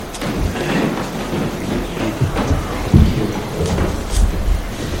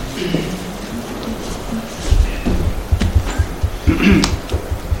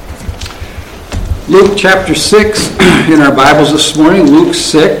Luke chapter 6 in our Bibles this morning. Luke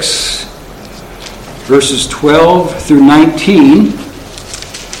 6, verses 12 through 19.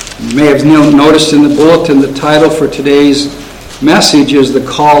 You may have noticed in the bulletin the title for today's message is The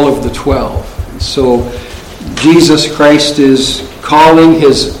Call of the 12. And so Jesus Christ is calling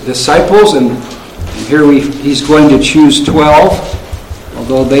his disciples, and here he's going to choose 12.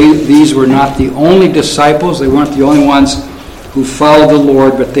 Although these were not the only disciples, they weren't the only ones who followed the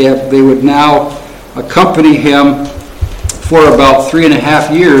Lord, but they would now accompany him for about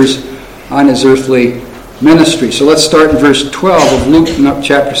 3.5 years on his earthly ministry. So let's start in verse 12 of Luke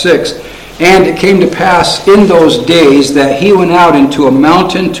chapter 6. And it came to pass in those days that he went out into a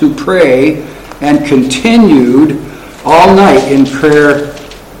mountain to pray and continued all night in prayer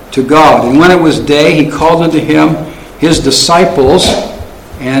to God. And when it was day, he called unto him his disciples,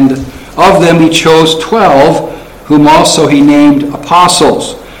 and of them he chose 12, whom also he named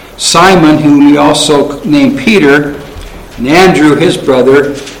apostles. Simon, whom he also named Peter, and Andrew his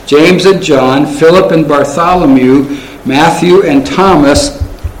brother, James and John, Philip and Bartholomew, Matthew and Thomas,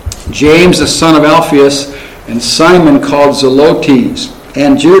 James the son of Alphaeus, and Simon called Zelotes,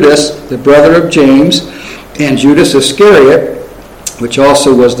 and Judas, the brother of James, and Judas Iscariot, which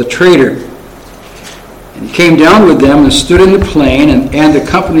also was the traitor. And he came down with them and stood in the plain, and the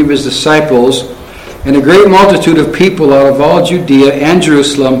company of his disciples, and a great multitude of people out of all Judea and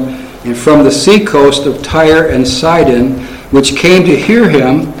Jerusalem, and from the seacoast of Tyre and Sidon, which came to hear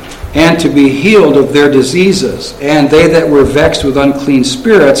him, and to be healed of their diseases. And they that were vexed with unclean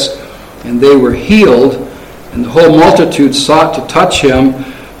spirits, and they were healed. And the whole multitude sought to touch him,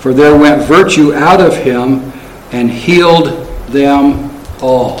 for there went virtue out of him, and healed them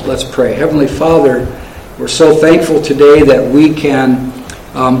all. Let's pray. Heavenly Father, we're so thankful today that we can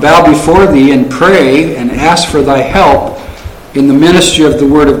bow before Thee and pray and ask for Thy help in the ministry of the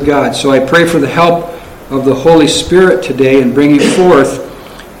Word of God. So I pray for the help of the Holy Spirit today in bringing forth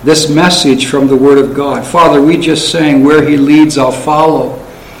this message from the Word of God. Father, we just sang, where He leads, I'll follow.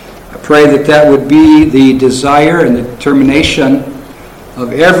 I pray that that would be the desire and the determination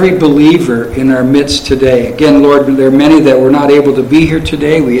of every believer in our midst today. Again, Lord, there are many that were not able to be here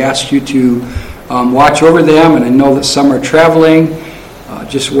today. We ask You to watch over them, and I know that some are traveling.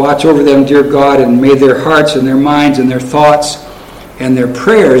 Just watch over them, dear God, and may their hearts and their minds and their thoughts and their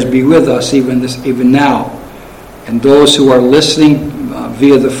prayers be with us even now. And those who are listening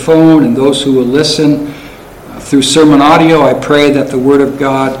via the phone and those who will listen through sermon audio, I pray that the Word of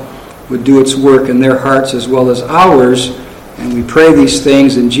God would do its work in their hearts as well as ours. And we pray these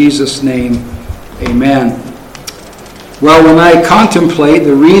things in Jesus' name. Amen. Well, when I contemplate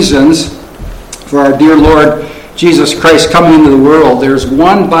the reasons for our dear Lord Jesus Christ coming into the world, there's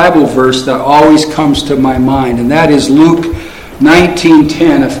one Bible verse that always comes to my mind, and that is Luke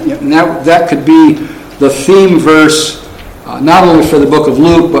 19:10. And that could be the theme verse, not only for the book of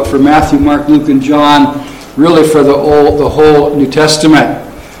Luke, but for Matthew, Mark, Luke, and John, really for the whole New Testament.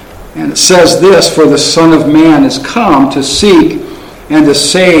 And it says this, for the Son of Man is come to seek and to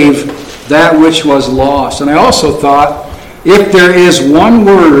save that which was lost. And I also thought, if there is one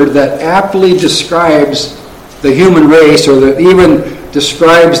word that aptly describes the human race, or that even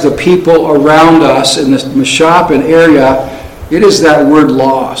describes the people around us in the Meshapin area, it is that word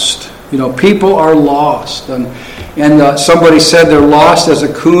lost. You know, people are lost. And somebody said they're lost as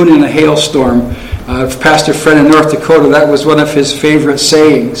a coon in a hailstorm. Pastor Fred in North Dakota, that was one of his favorite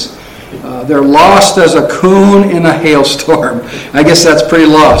sayings. They're lost as a coon in a hailstorm. I guess that's pretty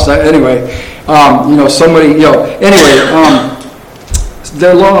lost.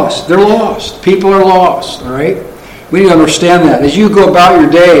 They're lost. They're lost. People are lost, all right? We need to understand that. As you go about your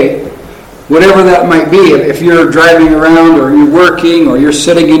day, whatever that might be, if you're driving around or you're working or you're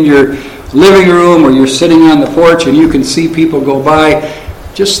sitting in your living room or you're sitting on the porch and you can see people go by,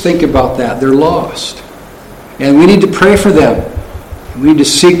 just think about that. They're lost. And we need to pray for them. We need to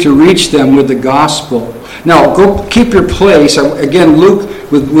seek to reach them with the gospel. Now, go keep your place. Again,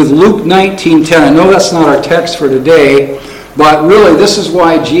 with Luke 19:10. I know that's not our text for today, but really, this is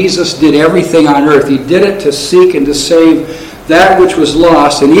why Jesus did everything on earth. He did it to seek and to save that which was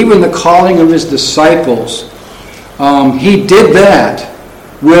lost. And even the calling of his disciples, he did that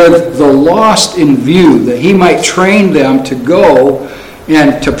with the lost in view, that he might train them to go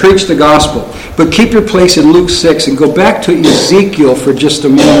and to preach the gospel. But keep your place in Luke 6 and go back to Ezekiel for just a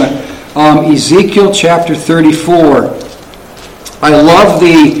moment. Ezekiel chapter 34. I love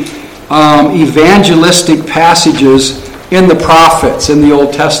the evangelistic passages in the prophets in the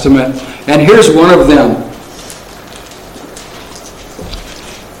Old Testament. And here's one of them.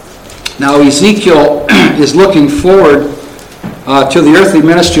 Now Ezekiel is looking forward to the earthly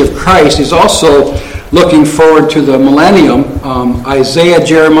ministry of Christ. He's also looking forward to the millennium. Isaiah,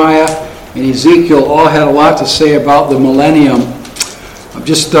 Jeremiah, and Ezekiel all had a lot to say about the millennium. I'm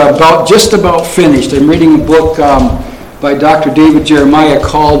just about finished. I'm reading a book by Dr. David Jeremiah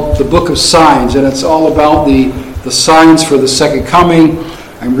called The Book of Signs, and it's all about the signs for the second coming.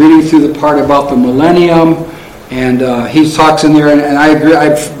 I'm reading through the part about the millennium, and he talks in there, and I agree.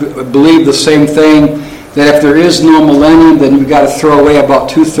 I believe the same thing, that if there is no millennium, then we've got to throw away about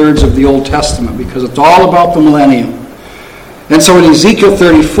 2/3 of the Old Testament, because it's all about the millennium. And so in Ezekiel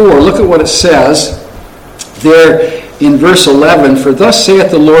 34, look at what it says there in verse 11. For thus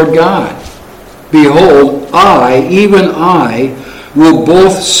saith the Lord God, behold, I, even I, will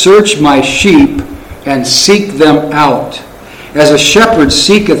both search my sheep and seek them out. As a shepherd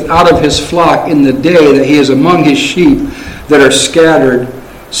seeketh out of his flock in the day that he is among his sheep that are scattered,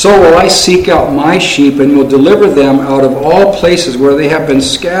 so will I seek out my sheep and will deliver them out of all places where they have been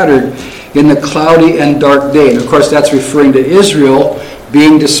scattered in the cloudy and dark day. And of course that's referring to Israel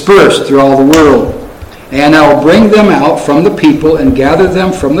being dispersed through all the world. And I will bring them out from the people and gather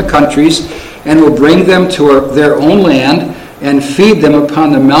them from the countries and will bring them to their own land and feed them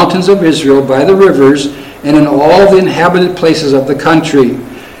upon the mountains of Israel by the rivers and in all the inhabited places of the country.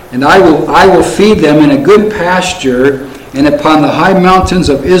 And I will feed them in a good pasture, and upon the high mountains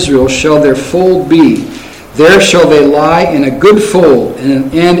of Israel shall their fold be. There shall they lie in a good fold,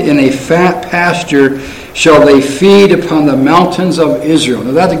 and in a fat pasture shall they feed upon the mountains of Israel.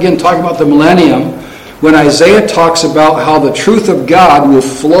 Now that again talking about the millennium, when Isaiah talks about how the truth of God will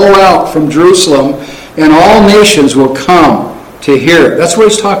flow out from Jerusalem and all nations will come to hear it. That's what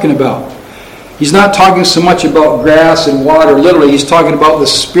he's talking about. He's not talking so much about grass and water, literally. He's talking about the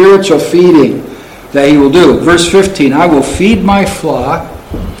spiritual feeding that he will do. Verse 15, I will feed my flock,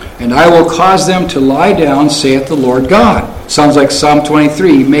 and I will cause them to lie down, saith the Lord God. Sounds like Psalm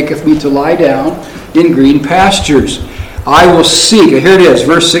 23. He maketh me to lie down in green pastures. I will seek, here it is,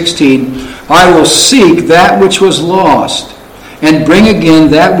 verse 16, I will seek that which was lost, and bring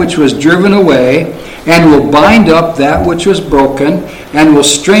again that which was driven away, and will bind up that which was broken, and will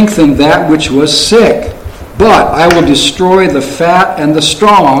strengthen that which was sick. But I will destroy the fat and the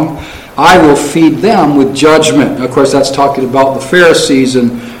strong. I will feed them with judgment. Of course, that's talking about the Pharisees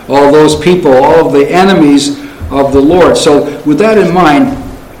and all those people, all of the enemies of the Lord. So with that in mind,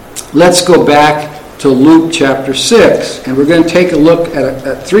 let's go back to Luke chapter 6. And we're going to take a look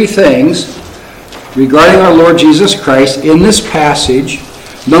at three things regarding our Lord Jesus Christ in this passage.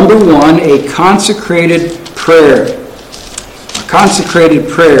 Number one, a consecrated prayer. A consecrated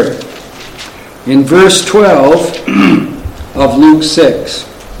prayer. In verse 12 of Luke 6.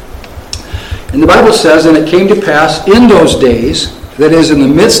 And the Bible says, and it came to pass in those days, that is, in the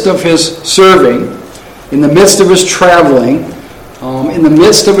midst of his serving, in the midst of his traveling, in the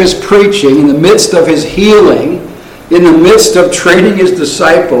midst of his preaching, in the midst of his healing, in the midst of training his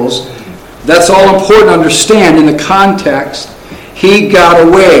disciples, that's all important to understand in the context. He got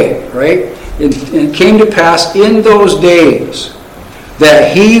away, right? And it came to pass in those days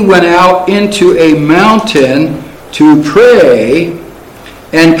that he went out into a mountain to pray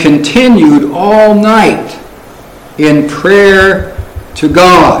and continued all night in prayer to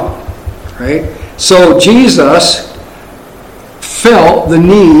God, right? So Jesus felt the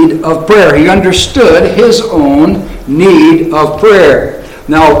need of prayer. He understood his own need of prayer.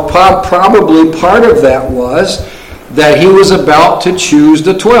 Now, probably part of that was that he was about to choose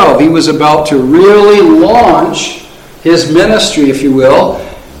the 12. He was about to really launch his ministry, if you will.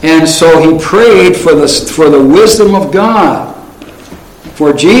 And so he prayed for the wisdom of God.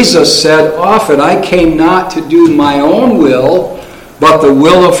 For Jesus said often, I came not to do my own will, but the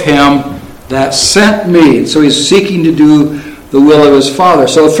will of him that sent me. So he's seeking to do the will of his Father.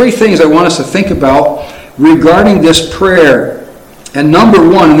 So three things I want us to think about regarding this prayer. And number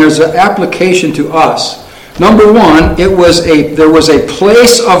one, and there's an application to us. Number one, there was a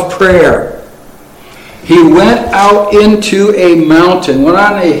place of prayer. He went out into a mountain, went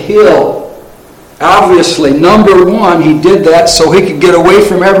on a hill. Obviously, number one, he did that so he could get away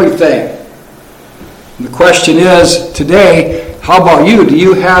from everything. And the question is, today, how about you? Do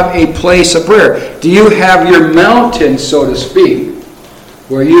you have a place of prayer? Do you have your mountain, so to speak,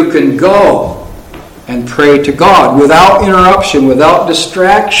 where you can go and pray to God without interruption, without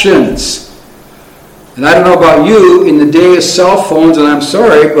distractions? And I don't know about you, in the day of cell phones, and I'm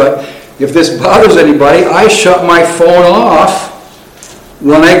sorry, but if this bothers anybody, I shut my phone off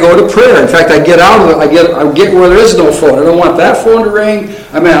when I go to prayer. In fact, I get out of it. I get where there is no phone. I don't want that phone to ring.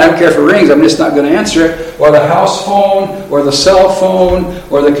 I don't care if it rings. I'm just not going to answer it. Or the house phone, or the cell phone,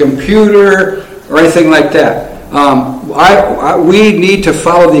 or the computer, or anything like that. we need to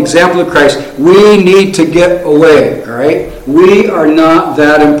follow the example of Christ. We need to get away, all right? We are not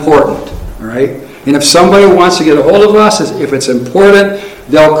that important, all right? And if somebody wants to get a hold of us, if it's important,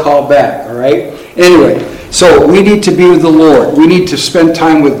 they'll call back, all right? Anyway, so we need to be with the Lord. We need to spend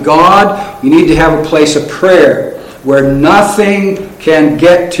time with God. We need to have a place of prayer where nothing can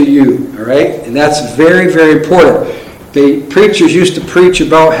get to you, all right? And that's very, very important. The preachers used to preach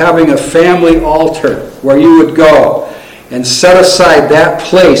about having a family altar where you would go and set aside that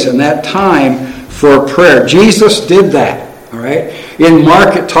place and that time for prayer. Jesus did that, all right? In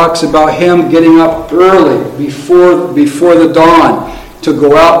Mark, it talks about him getting up early before the dawn to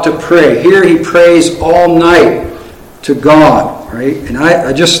go out to pray. Here he prays all night to God, right? And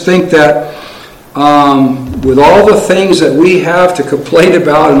I just think that with all the things that we have to complain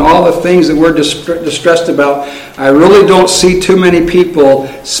about and all the things that we're distressed about, I really don't see too many people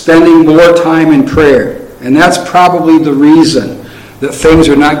spending more time in prayer. And that's probably the reason that things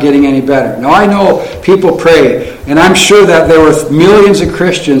are not getting any better. Now, I know people pray, and I'm sure that there were millions of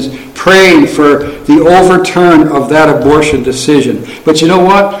Christians praying for the overturn of that abortion decision. But you know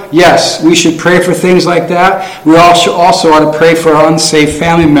what? Yes, we should pray for things like that. We also ought to pray for our unsafe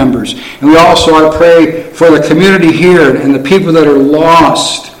family members. And we also ought to pray for the community here and the people that are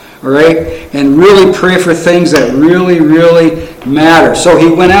lost. All right? And really pray for things that really, really matter. So he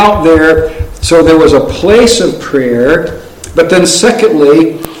went out there. So there was a place of prayer. But then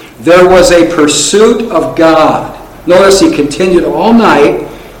secondly, there was a pursuit of God. Notice he continued all night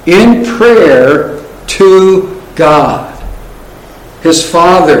in prayer to God, his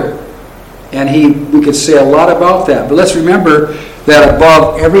Father. And we could say a lot about that. But let's remember that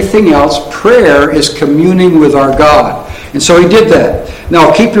above everything else, prayer is communing with our God. And so he did that.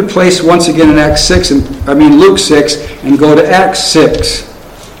 Now keep your place once again in Luke 6, and go to Acts 6.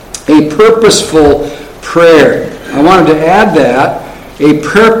 A purposeful prayer. I wanted to add that. A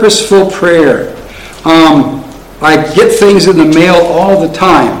purposeful prayer. I get things in the mail all the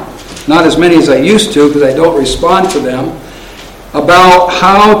time. Not as many as I used to because I don't respond to them. About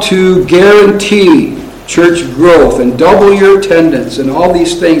how to guarantee church growth and double your attendance and all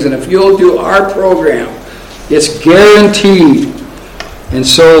these things. And if you'll do our program, it's guaranteed. And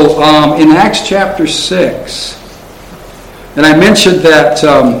so in Acts chapter 6, and I mentioned that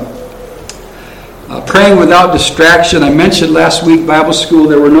praying without distraction. I mentioned last week, Bible school,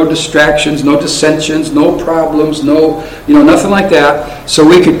 there were no distractions, no dissensions, no problems, nothing like that. So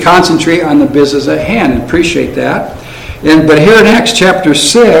we could concentrate on the business at hand and appreciate that. But here in Acts chapter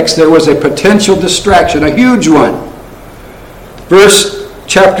 6, there was a potential distraction, a huge one.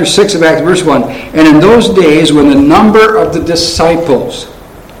 Chapter 6 of Acts, verse 1. And in those days, when the number of the disciples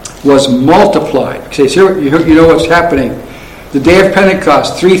was multiplied. Okay, so you know what's happening. The day of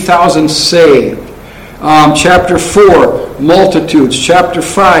Pentecost, 3,000 saved. Chapter 4, multitudes. Chapter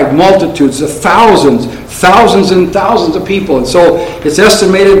 5, multitudes. Thousands and thousands of people. And so it's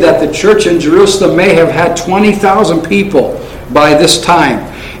estimated that the church in Jerusalem may have had 20,000 people by this time.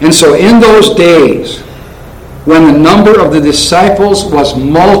 And so in those days, when the number of the disciples was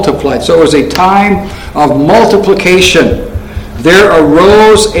multiplied, so it was a time of multiplication, there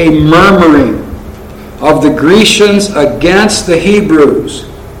arose a murmuring of the Grecians against the Hebrews,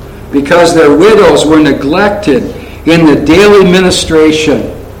 because their widows were neglected in the daily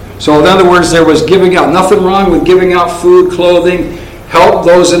ministration. So in other words, there was giving out. Nothing wrong with giving out food, clothing, help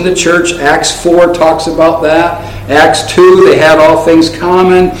those in the church. Acts 4 talks about that. Acts 2, they had all things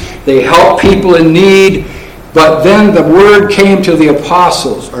common. They helped people in need. But then the word came to the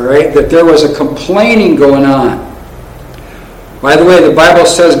apostles, all right, that there was a complaining going on. By the way, the Bible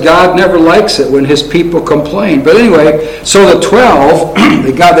says God never likes it when his people complain. But anyway, so the 12,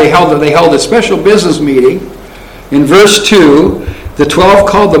 they held a special business meeting. In verse 2, the 12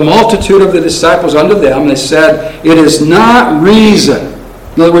 called the multitude of the disciples unto them, and they said, it is not reason.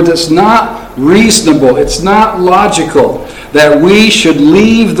 In other words, it's not reasonable, it's not logical that we should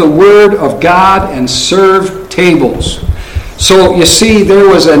leave the word of God and serve tables. So you see, there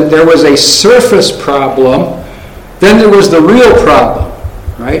was a surface problem. Then there was the real problem,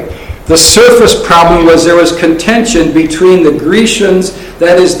 right? The surface problem was there was contention between the Grecians,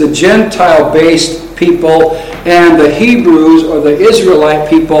 that is the Gentile-based people, and the Hebrews or the Israelite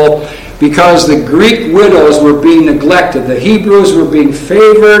people, because the Greek widows were being neglected. The Hebrews were being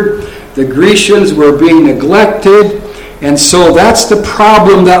favored. The Grecians were being neglected. And so that's the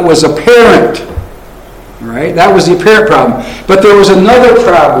problem that was apparent, right? That was the apparent problem. But there was another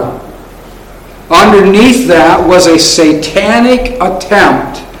problem. Underneath that was a satanic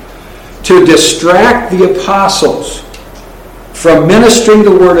attempt to distract the apostles from ministering the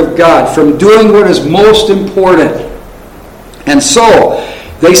Word of God, from doing what is most important. And so,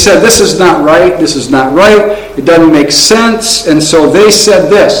 they said, this is not right, it doesn't make sense. And so they said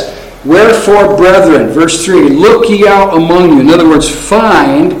this, wherefore, brethren, verse 3, look ye out among you. In other words,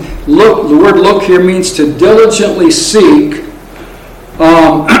 find, look, the word look here means to diligently seek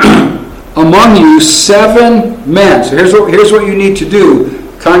among you 7 men. So here's what you need to do,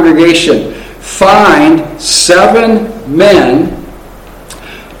 congregation. Find 7 men,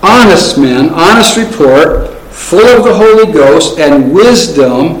 honest report, full of the Holy Ghost and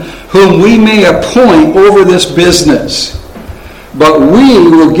wisdom, whom we may appoint over this business. But we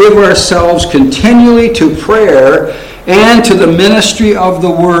will give ourselves continually to prayer and to the ministry of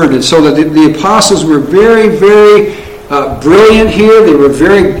the Word. And so the apostles were very, very brilliant here. They were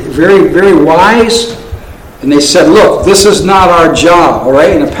very, very, very wise. And they said, look, this is not our job, all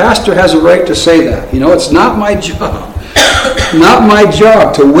right? And a pastor has a right to say that. It's not my job. Not my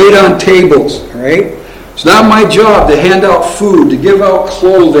job to wait on tables, all right? It's not my job to hand out food, to give out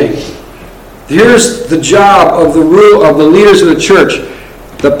clothing. Here's the job of the leaders of the church,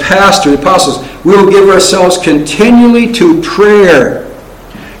 the pastor, the apostles. We will give ourselves continually to prayer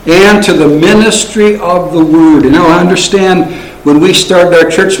and to the ministry of the Word. And now I understand when we started our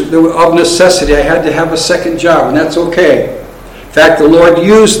church, of necessity, I had to have a second job, and that's okay. In fact, the Lord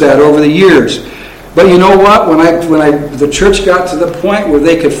used that over the years. But you know what? When the church got to the point where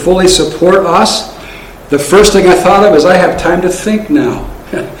they could fully support us, the first thing I thought of is I have time to think now.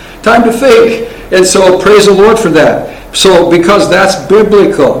 Time to think. And so praise the Lord for that. So because that's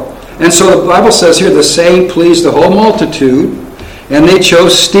biblical. And so the Bible says here, the saying pleased the whole multitude. And they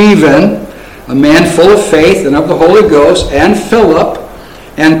chose Stephen, a man full of faith and of the Holy Ghost, and Philip,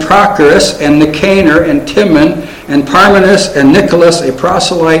 and Prochorus, and Nicanor, and Timon, and Parmenas, and Nicholas, a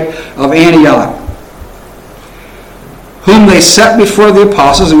proselyte of Antioch, whom they set before the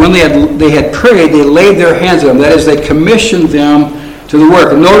apostles, and when they had prayed, they laid their hands on them. That is, they commissioned them to the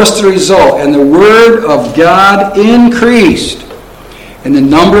work. And notice the result. And the word of God increased, and the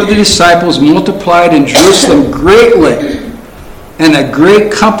number of the disciples multiplied in Jerusalem greatly. And a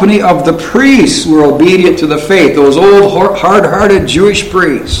great company of the priests were obedient to the faith, those old hard-hearted Jewish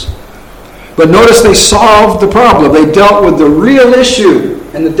priests. But notice they solved the problem. They dealt with the real issue.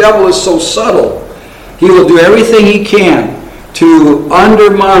 And the devil is so subtle. He will do everything he can to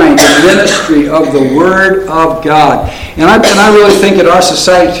undermine the ministry of the Word of God. And I really think in our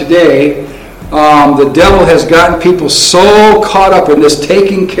society today, the devil has gotten people so caught up in this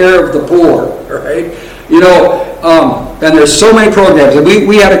taking care of the poor, right? And there's so many programs. And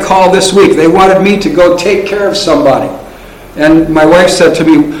we had a call this week. They wanted me to go take care of somebody. And my wife said to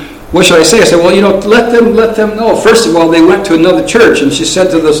me, what should I say? I said, well, let them know. First of all, they went to another church, and she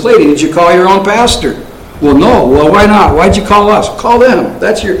said to this lady, did you call your own pastor? Well, no. Well, why not? Why'd you call us? Call them.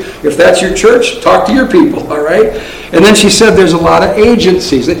 If that's your church, talk to your people, all right? And then she said there's a lot of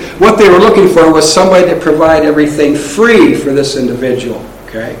agencies. What they were looking for was somebody to provide everything free for this individual,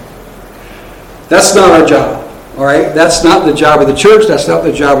 okay? That's not our job, all right? That's not the job of the church. That's not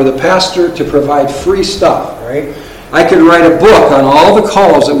the job of the pastor to provide free stuff, all right? I could write a book on all the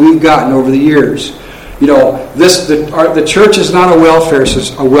calls that we've gotten over the years. The church is not a welfare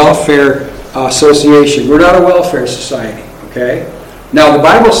association. We're not a welfare society, okay? Now, the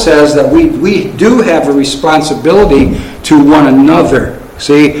Bible says that we do have a responsibility to one another.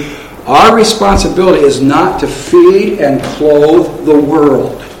 See, our responsibility is not to feed and clothe the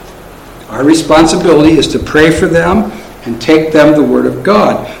world. Our responsibility is to pray for them and take them the Word of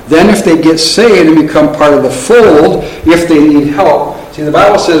God. Then if they get saved and become part of the fold, if they need help. See, the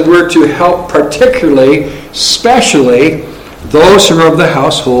Bible says we're to help particularly, especially, those who are of the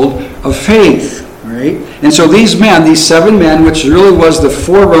household of faith. Right? And so these 7 men, which really was the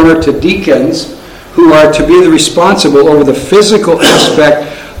forerunner to deacons, who are to be the responsible over the physical aspect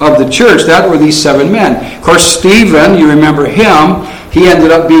of the church, that were these 7 men. Of course, Stephen, you remember him, he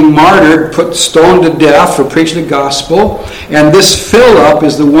ended up being martyred, put stoned to death for preaching the gospel. And this Philip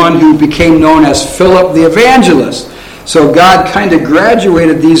is the one who became known as Philip the Evangelist. So God kind of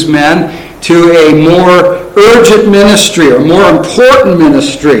graduated these men to a more urgent ministry, or more important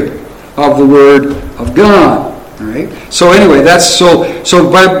ministry of the Word of God. All right. So anyway, that's a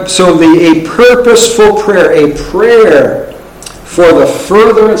purposeful prayer, a prayer for the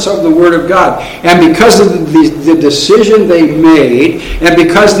furtherance of the Word of God. And because of the decision they made, and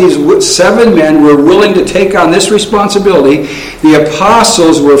because these 7 men were willing to take on this responsibility, the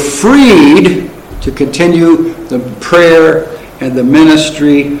apostles were freed to continue the prayer and the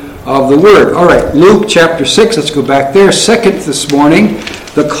ministry of the Word. All right, Luke chapter 6, let's go back there. Second this morning,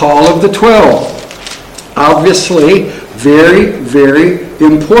 the call of the 12. Obviously, Very, very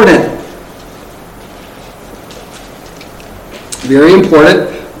important. Very important.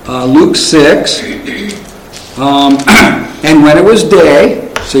 Luke 6. And when it was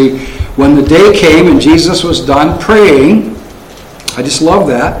day, see, when the day came and Jesus was done praying, I just love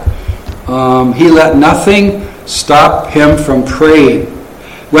that, he let nothing stop him from praying.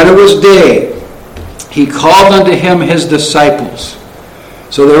 When it was day, he called unto him his disciples.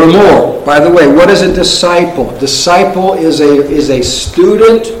 So there were more. By the way, what is a disciple? Disciple is a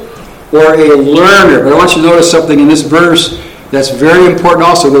student or a learner. But I want you to notice something in this verse that's very important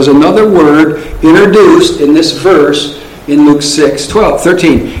also. There's another word introduced in this verse in Luke 6,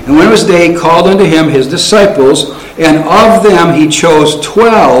 13. And when it was day, he called unto him his disciples, and of them he chose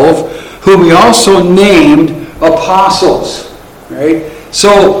 12, whom he also named apostles. Right?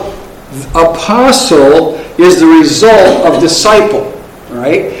 So, apostle is the result of disciple.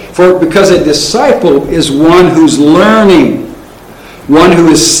 Right? Because a disciple is one who's learning, one who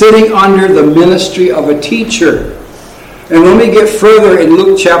is sitting under the ministry of a teacher. And when we get further in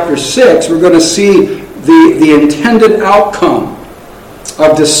Luke chapter 6, we're going to see the intended outcome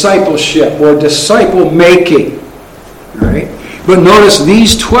of discipleship or disciple making. Right? But notice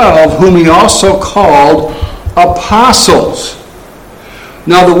these 12 whom he also called apostles.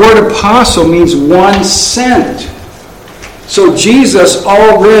 Now the word apostle means one sent. So Jesus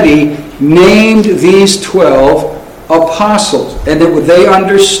already named these 12 apostles, and they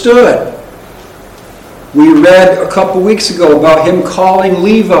understood. We read a couple weeks ago about him calling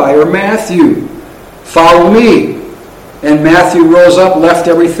Levi or Matthew, follow me. And Matthew rose up, left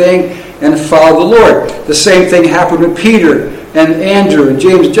everything, and followed the Lord. The same thing happened with Peter and Andrew and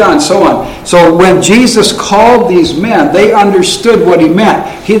James, John, so on. So when Jesus called these men, they understood what he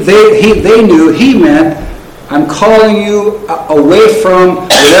meant. They knew he meant, I'm calling you away from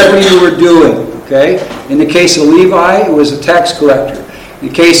whatever you were doing. Okay? In the case of Levi, it was a tax collector. In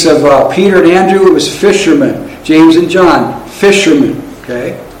the case of Peter and Andrew, it was fishermen. James and John, fishermen.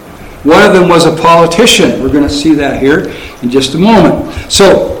 Okay? One of them was a politician. We're going to see that here in just a moment.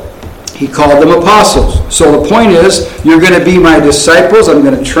 So, he called them apostles. So the point is, you're going to be my disciples. I'm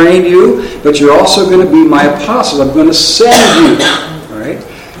going to train you. But you're also going to be my apostles. I'm going to send you. All right?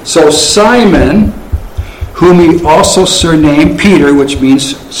 So Simon, whom he also surnamed Peter, which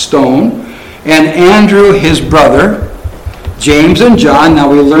means stone, and Andrew his brother, James and John. Now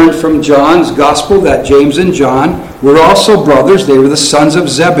we learned from John's gospel that James and John were also brothers. They were the sons of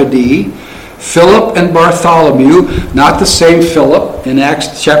Zebedee. Philip and Bartholomew, not the same Philip in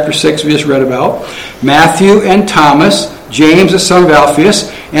Acts chapter 6 we just read about. Matthew and Thomas, James the son of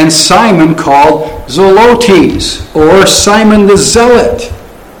Alphaeus, and Simon called Zelotes, or Simon the Zealot.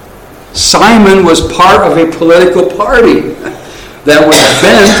 Simon was part of a political party that was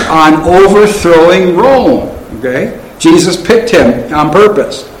bent on overthrowing Rome. Okay? Jesus picked him on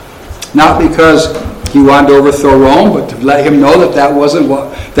purpose. Not because he wanted to overthrow Rome, but to let him know that wasn't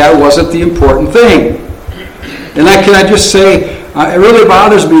the important thing. And can I just say, it really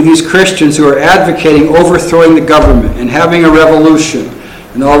bothers me, these Christians who are advocating overthrowing the government and having a revolution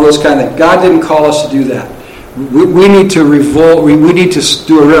and all those kind of things. God didn't call us to do that. We need to revolt. We need to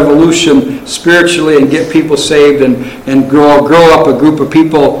do a revolution spiritually and get people saved and grow up a group of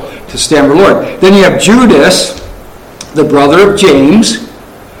people to stand for the Lord. Then you have Judas, the brother of James,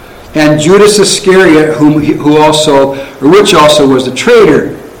 and Judas Iscariot, which also was the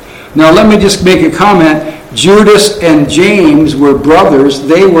traitor. Now let me just make a comment. Judas and James were brothers.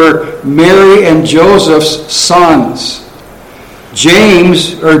 They were Mary and Joseph's sons.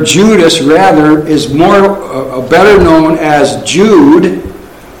 James, or Judas rather, is better known as Jude.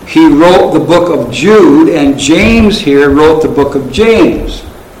 He wrote the book of Jude, and James here wrote the book of James.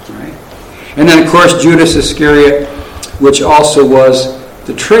 Right? And then of course Judas Iscariot, which also was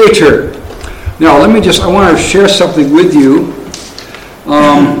the traitor. Now, I want to share something with you.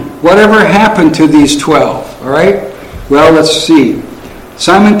 Whatever happened to these 12? All right? Well, let's see.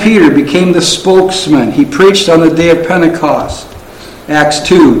 Simon Peter became the spokesman. He preached on the day of Pentecost. Acts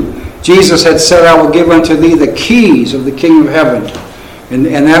 2. Jesus had said, I will give unto thee the keys of the kingdom of heaven.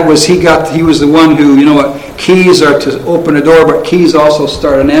 And that was, he was the one who, you know what, keys are to open a door, but keys also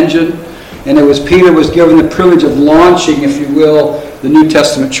start an engine. And it was Peter was given the privilege of launching, if you will, the New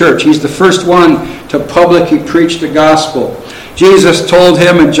Testament church. He's the first one to publicly preach the gospel. Jesus told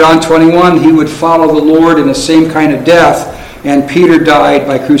him in John 21 he would follow the Lord in the same kind of death, and Peter died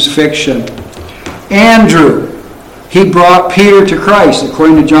by crucifixion. Andrew, he brought Peter to Christ,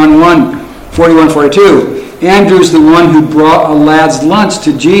 according to John 1:41-42. Andrew's the one who brought a lad's lunch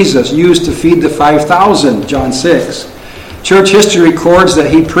to Jesus, used to feed the 5,000, John 6. Church history records that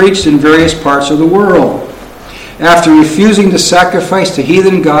he preached in various parts of the world. After refusing to sacrifice to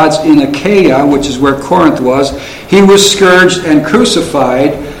heathen gods in Achaia, which is where Corinth was, he was scourged and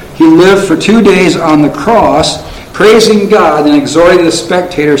crucified. He lived for 2 days on the cross, praising God and exhorting the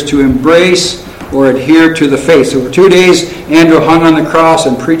spectators to embrace or adhere to the faith. So for 2 days, Andrew hung on the cross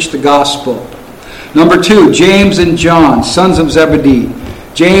and preached the gospel. Number 2, James and John, sons of Zebedee.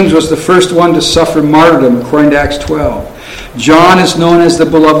 James was the first one to suffer martyrdom, according to Acts 12. John is known as the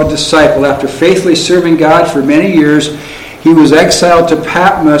beloved disciple. After faithfully serving God for many years, he was exiled to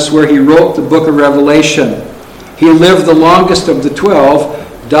Patmos, where he wrote the book of Revelation. He lived the longest of the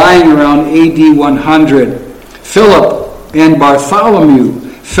 12, dying around AD 100. Philip and Bartholomew.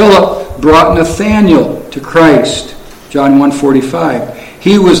 Philip brought Nathanael to Christ, John 1:45.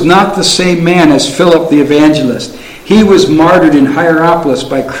 He was not the same man as Philip the evangelist. He was martyred in Hierapolis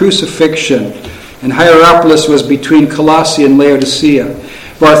by crucifixion, and Hierapolis was between Colossae and Laodicea.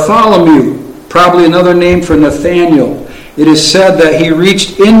 Bartholomew, probably another name for Nathanael. It is said that he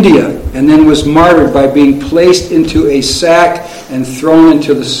reached India and then was martyred by being placed into a sack and thrown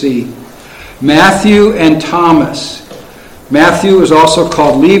into the sea. Matthew and Thomas. Matthew was also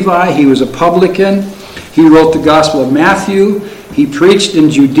called Levi. He was a publican. He wrote the Gospel of Matthew. He preached in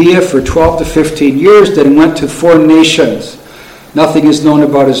Judea for 12 to 15 years, then went to foreign nations. Nothing is known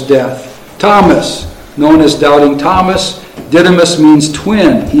about his death. Thomas, known as Doubting Thomas. Didymus means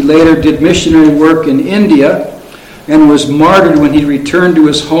twin. He later did missionary work in India and was martyred when he returned to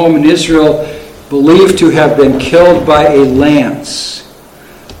his home in Israel, believed to have been killed by a lance.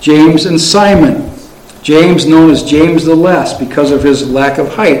 James and Simon. James, known as James the Less because of his lack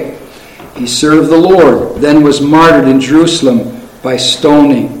of height. He served the Lord, then was martyred in Jerusalem by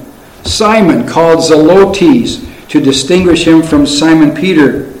stoning. Simon, called Zelotes, to distinguish him from Simon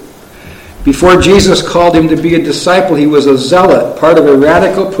Peter. Before Jesus called him to be a disciple, he was a zealot, part of a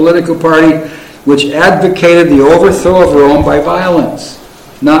radical political party which advocated the overthrow of Rome by violence.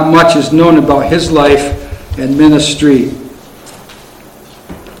 Not much is known about his life and ministry.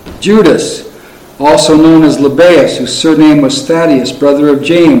 Judas, also known as Lebbaeus, whose surname was Thaddeus, brother of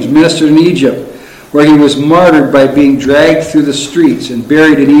James, ministered in Egypt, where he was martyred by being dragged through the streets and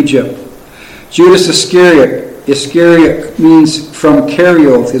buried in Egypt. Judas Iscariot. Iscariot means from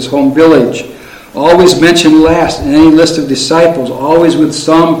Kerioth, his home village. Always mentioned last in any list of disciples, always with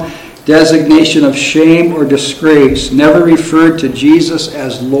some designation of shame or disgrace, never referred to Jesus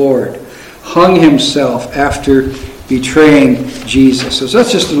as Lord. Hung himself after betraying Jesus. So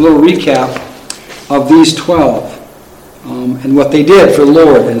that's just a little recap of these 12 and what they did for the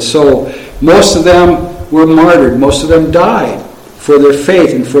Lord. And so most of them were martyred. Most of them died for their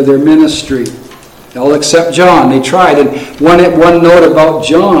faith and for their ministry. All except John. They tried. And one note about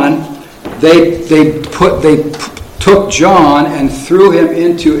John, they took John and threw him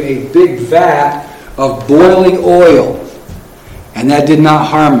into a big vat of boiling oil. And that did not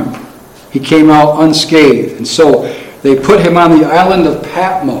harm him. He came out unscathed. And so they put him on the island of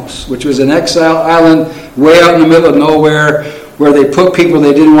Patmos, which was an exile island way out in the middle of nowhere, where they put people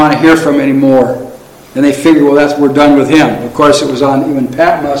they didn't want to hear from anymore. And they figured, well, we're done with him. Of course, it was on even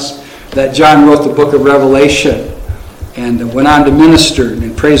Patmos that John wrote the book of Revelation and went on to minister,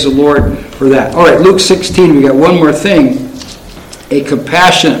 and praise the Lord for that. All right, Luke 16, we got one more thing. A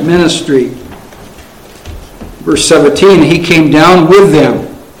compassionate ministry. Verse 17, he came down with them.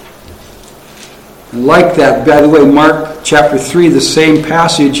 And like that, by the way, Mark chapter 3, the same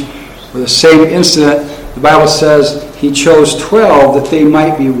passage, or the same incident, the Bible says he chose 12 that they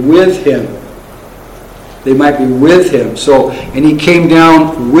might be with him. They might be with him. So, and he came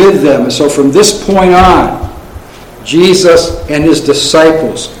down with them. And so from this point on, Jesus and his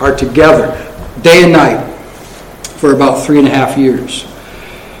disciples are together day and night for about 3.5 years.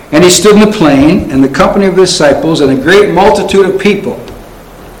 And he stood in the plain, and the company of his disciples, and a great multitude of people,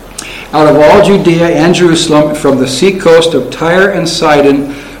 out of all Judea and Jerusalem, from the seacoast of Tyre and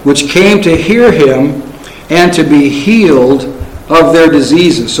Sidon, which came to hear him and to be healed of their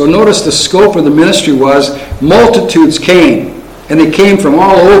diseases. So notice the scope of the ministry was multitudes came, and they came from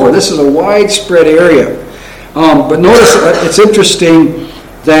all over. This is a widespread area. But notice it's interesting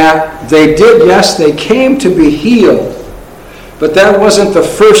that they came to be healed, but that wasn't the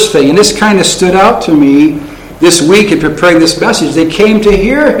first thing. And this kind of stood out to me this week in preparing this message. They came to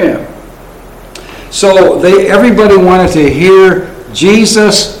hear him. So everybody wanted to hear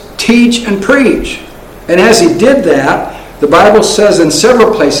Jesus teach and preach. And as he did that, the Bible says in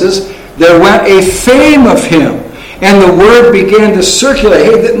several places, there went a fame of him. And the word began to circulate.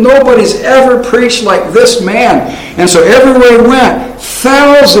 Hey, that nobody's ever preached like this man. And so everywhere he went,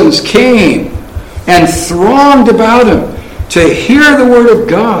 thousands came and thronged about him to hear the word of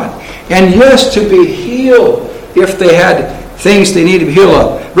God. And yes, to be healed if they had things they needed to heal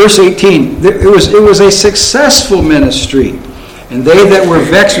of. Verse 18, it was a successful ministry. And they that were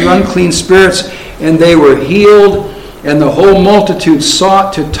vexed with unclean spirits, and they were healed, and the whole multitude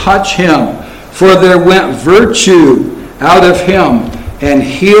sought to touch him. For there went virtue out of him, and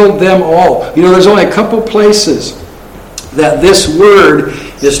healed them all. You know, there's only a couple places that this word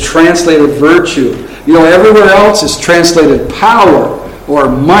is translated virtue. You know, everywhere else is translated power or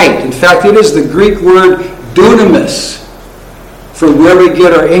might. In fact, it is the Greek word dunamis, from where we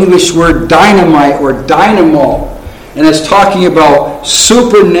get our English word dynamite or dynamo. And it's talking about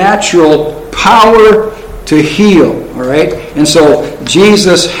supernatural power to heal. All right? And so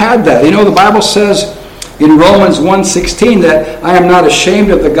Jesus had that. You know, the Bible says in Romans 1:16 that I am not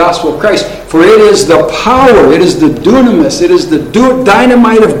ashamed of the gospel of Christ, for it is the power, it is the dunamis, it is the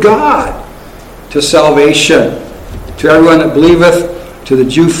dynamite of God to salvation, to everyone that believeth, to the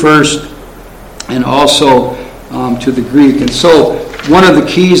Jew first, and also to the Greek. And so one of the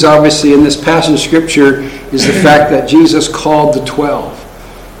keys, obviously, in this passage of Scripture is the fact that Jesus called the 12.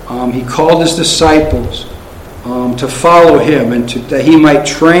 He called his disciples to follow him, and that he might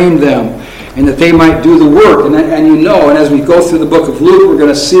train them, and that they might do the work. And you know, and as we go through the book of Luke, we're going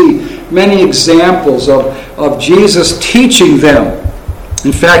to see many examples of Jesus teaching them.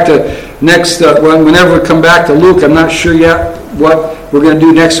 In fact, whenever we come back to Luke, I'm not sure yet what we're going to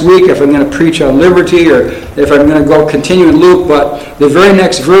do next week, if I'm going to preach on liberty or if I'm going to go continue in Luke. But the very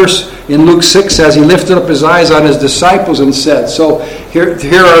next verse in Luke 6 says, he lifted up his eyes on his disciples and said. So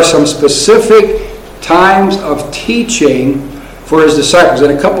here are some specific times of teaching for his disciples.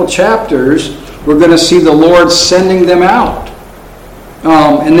 In a couple chapters, we're going to see the Lord sending them out.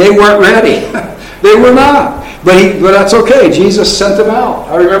 And they weren't ready. They were not. But that's okay. Jesus sent them out.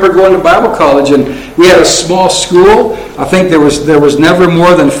 I remember going to Bible college, and we had a small school. I think there was never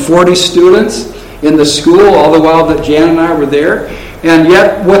more than 40 students in the school, all the while that Jan and I were there. And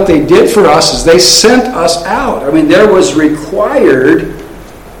yet what they did for us is they sent us out. I mean, there was required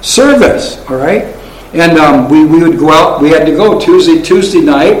service, all right? And we would go out. We had to go. Tuesday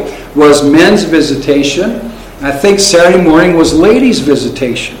night was men's visitation. I think Saturday morning was ladies'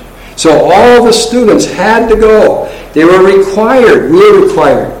 visitation. So all the students had to go. They were required. We were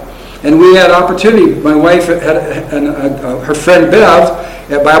required. And we had opportunity. My wife and her friend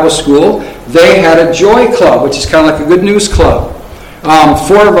Bev at Bible school, they had a Joy Club, which is kind of like a Good News Club.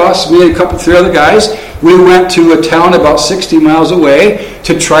 4 of us, me and 3 other guys, we went to a town about 60 miles away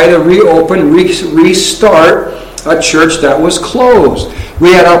to try to restart a church that was closed.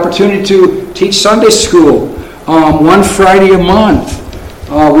 We had opportunity to teach Sunday school 1 Friday a month.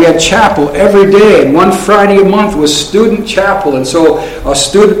 We had chapel every day, and 1 Friday a month was student chapel. And so a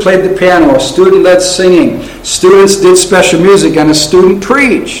student played the piano, a student led singing, students did special music, and a student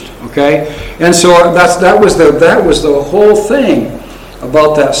preached. Okay, and so that was the whole thing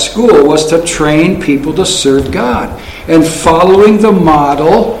about that school, was to train people to serve God and following the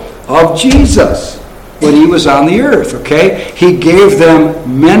model of Jesus when he was on the earth. Okay, he gave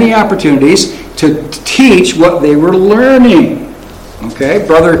them many opportunities to teach what they were learning. Okay,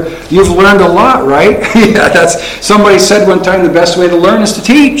 brother, you've learned a lot, right? Yeah, somebody said one time the best way to learn is to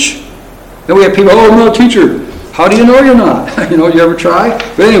teach. Then we have people, oh, no, teacher, how do you know you're not? You ever try?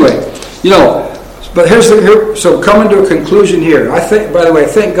 But anyway, but so coming to a conclusion here. I think, by the way,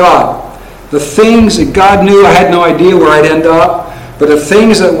 thank God. The things that God knew, I had no idea where I'd end up. But the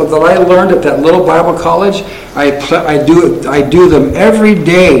things that I learned at that little Bible college, I do them every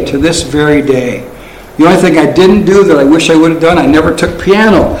day to this very day. The only thing I didn't do that I wish I would have done, I never took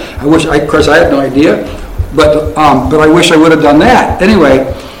piano. Of course, I had no idea, but I wish I would have done that.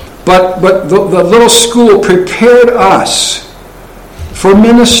 Anyway, but the little school prepared us for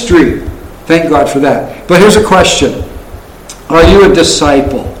ministry. Thank God for that. But here's a question. Are you a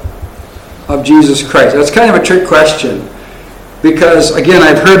disciple of Jesus Christ? That's kind of a trick question. Because, again,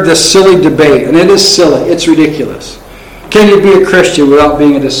 I've heard this silly debate, and it is silly. It's ridiculous. Can you be a Christian without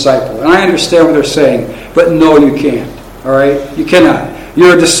being a disciple? And I understand what they're saying, but no, you can't. All right? You cannot.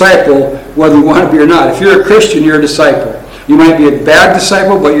 You're a disciple whether you want to be or not. If you're a Christian, you're a disciple. You might be a bad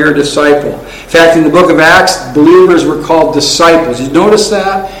disciple, but you're a disciple. In fact, in the book of Acts, believers were called disciples. You notice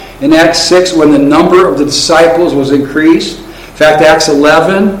that? In Acts 6, when the number of the disciples was increased. In fact, Acts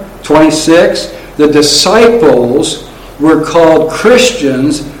 11:26, the disciples were called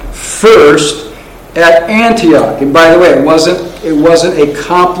Christians first at Antioch. And by the way, it wasn't a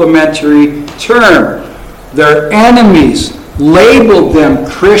complimentary term. Their enemies labeled them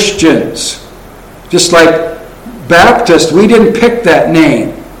Christians. Just like Baptist, we didn't pick that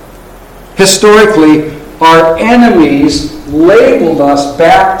name. Historically, our enemies labeled us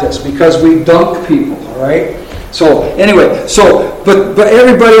Baptists because we dunk people, all right? So anyway, but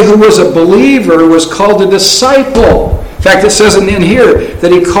everybody who was a believer was called a disciple. In fact, it says in here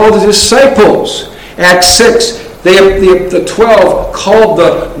that he called the disciples. Acts 6, the 12 called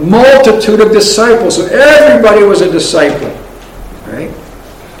the multitude of disciples. So everybody was a disciple. Right?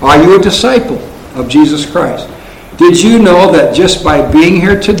 Are you a disciple of Jesus Christ? Did you know that just by being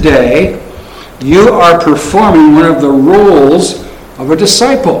here today, you are performing one of the roles of a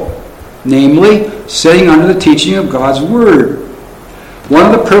disciple? Namely, sitting under the teaching of God's Word.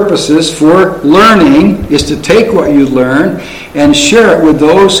 One of the purposes for learning is to take what you learn and share it with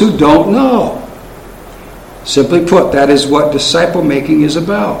those who don't know. Simply put, that is what disciple making is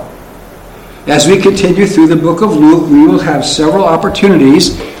about. As we continue through the book of Luke, we will have several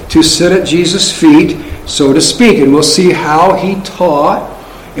opportunities to sit at Jesus' feet, so to speak, and we'll see how he taught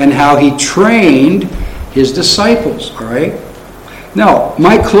and how he trained his disciples. All right? Now,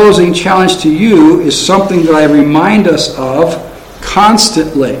 my closing challenge to you is something that I remind us of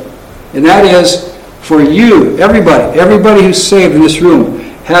constantly. And that is for you, everybody who's saved in this room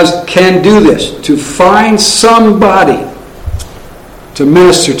can do this, to find somebody to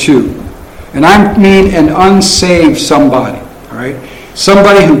minister to. And I mean an unsaved somebody. All right?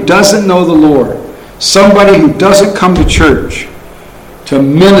 Somebody who doesn't know the Lord. Somebody who doesn't come to church. To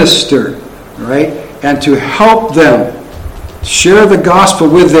minister, right? And to help them. Share the gospel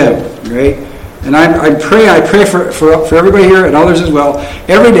with them, right? And I pray for everybody here and others as well,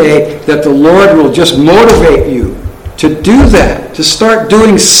 every day that the Lord will just motivate you to do that, to start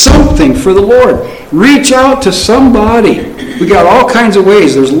doing something for the Lord. Reach out to somebody. We got all kinds of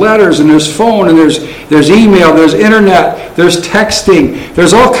ways. There's letters and there's phone and there's email, there's internet, there's texting.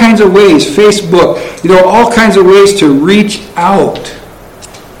 There's all kinds of ways, Facebook, all kinds of ways to reach out.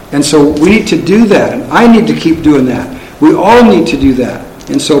 And so we need to do that. And I need to keep doing that. We all need to do that.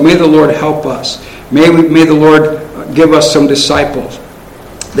 And so may the Lord help us. May the Lord give us some disciples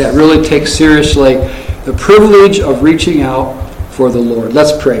that really take seriously the privilege of reaching out for the Lord.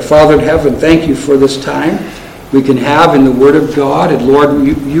 Let's pray. Father in heaven, thank you for this time we can have in the Word of God. And Lord,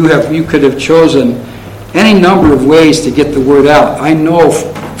 you could have chosen any number of ways to get the Word out. I know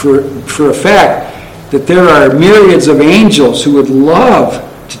for a fact that there are myriads of angels who would love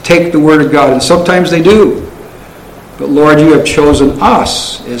to take the Word of God, and sometimes they do. But Lord, you have chosen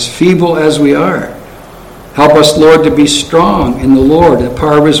us, as feeble as we are. Help us, Lord, to be strong in the Lord, the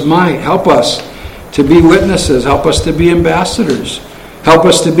power of his might. Help us to be witnesses. Help us to be ambassadors. Help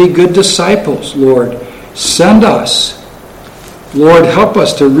us to be good disciples, Lord. Send us. Lord, help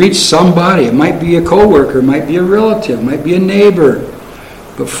us to reach somebody. It might be a coworker, it might be a relative, it might be a neighbor.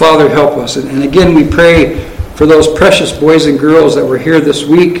 But Father, help us. And again, we pray for those precious boys and girls that were here this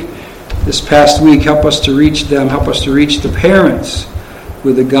past week. Help us to reach them. Help us to reach the parents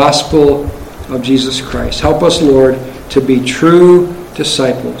with the gospel of Jesus Christ. Help us, Lord, to be true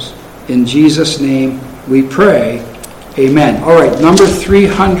disciples. In Jesus' name we pray. Amen. All right, number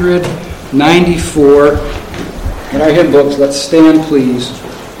 394 in our hymn books. Let's stand, please.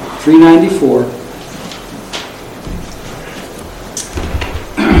 394.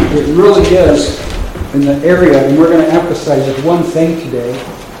 It really is in the area, and we're going to emphasize just one thing today.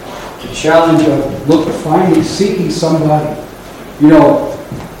 The challenge of seeking somebody.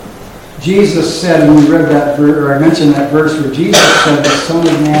 Jesus said, and we read that verse, or I mentioned that verse where Jesus said, the Son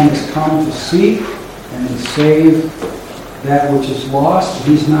of Man has come to seek and to save that which is lost.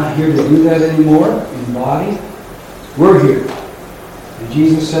 He's not here to do that anymore in body. We're here. And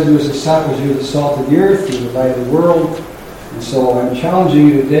Jesus said to his disciples, you're the salt of the earth, you're the light of the world. And so I'm challenging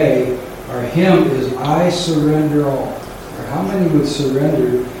you today. Our hymn is, I surrender all. Or how many would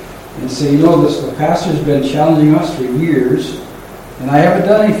surrender and say, the pastor's been challenging us for years, and I haven't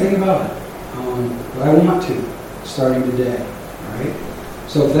done anything about it. But I want to, starting today. All right?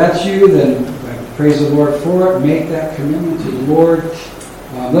 So if that's you, then I praise the Lord for it. Make that commitment to the Lord.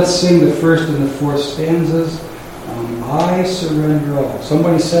 Let's sing the first and the fourth stanzas. I surrender all.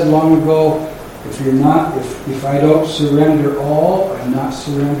 Somebody said long ago, if I don't surrender all, I'm not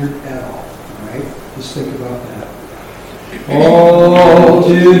surrendered at all. All right? Just think about that. All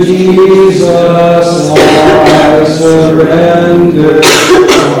to Jesus I surrender,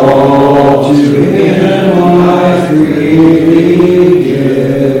 all to him I freely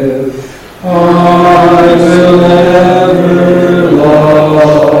give. I will ever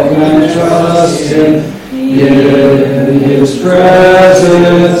love and trust him, in his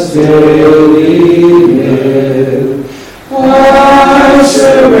presence daily live. I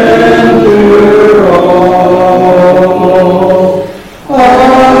surrender all.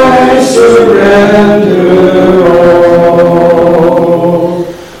 I surrender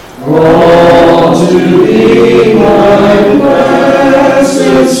all to thee.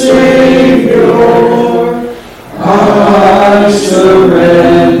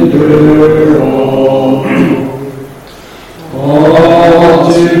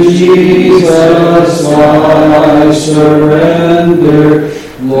 Jesus I surrender.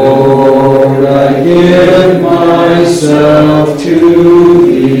 Lord, I give myself to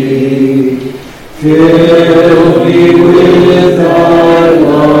Thee. Fill me with Thy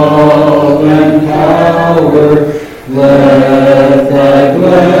love and power. Let Thy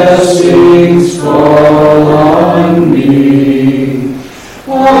blessings fall on me.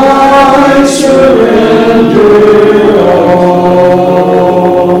 I surrender all.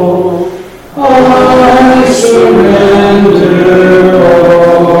 I surrender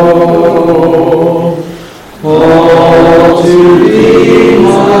all to Thee,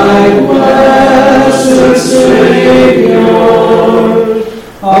 my blessed Savior.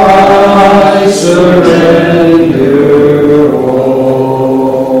 I surrender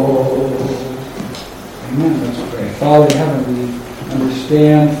all. Amen. Let's pray. Father in heaven, we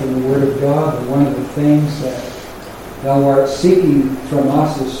understand from the Word of God that one of the things that Thou art seeking from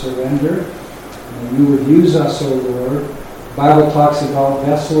us is surrender. And You would use us, O Lord. The Bible talks about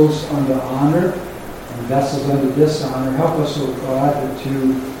vessels unto honor and vessels unto dishonor. Help us, O God, to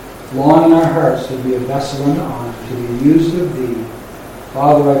long in our hearts to be a vessel unto honor, to be used of Thee.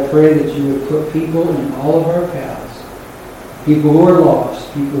 Father, I pray that You would put people in all of our paths, people who are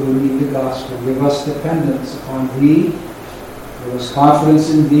lost, people who need the gospel. Give us dependence upon Thee. Give us confidence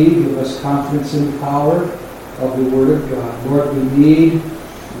in Thee. Give us confidence in the power of the Word of God. Lord, we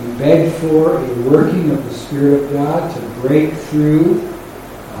beg for a working of the Spirit of God to break through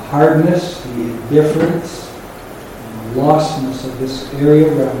the hardness, the indifference, and the lostness of this area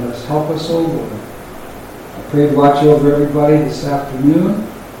around us. Help us, O Lord. I pray to watch over everybody this afternoon,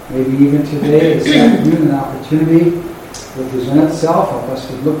 maybe even today, this afternoon, an opportunity will present itself. Help us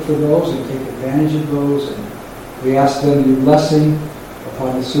to look for those and take advantage of those. And we ask them Your blessing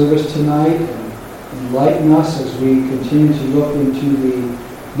upon the service tonight and enlighten us as we continue to look into the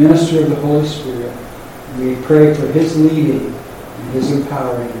ministry of the Holy Spirit. And we pray for His leading and His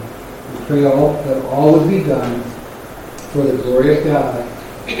empowering. We pray that all would be done for the glory of God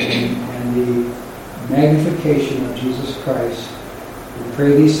and the magnification of Jesus Christ. We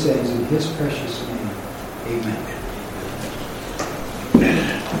pray these things in His precious name. Amen.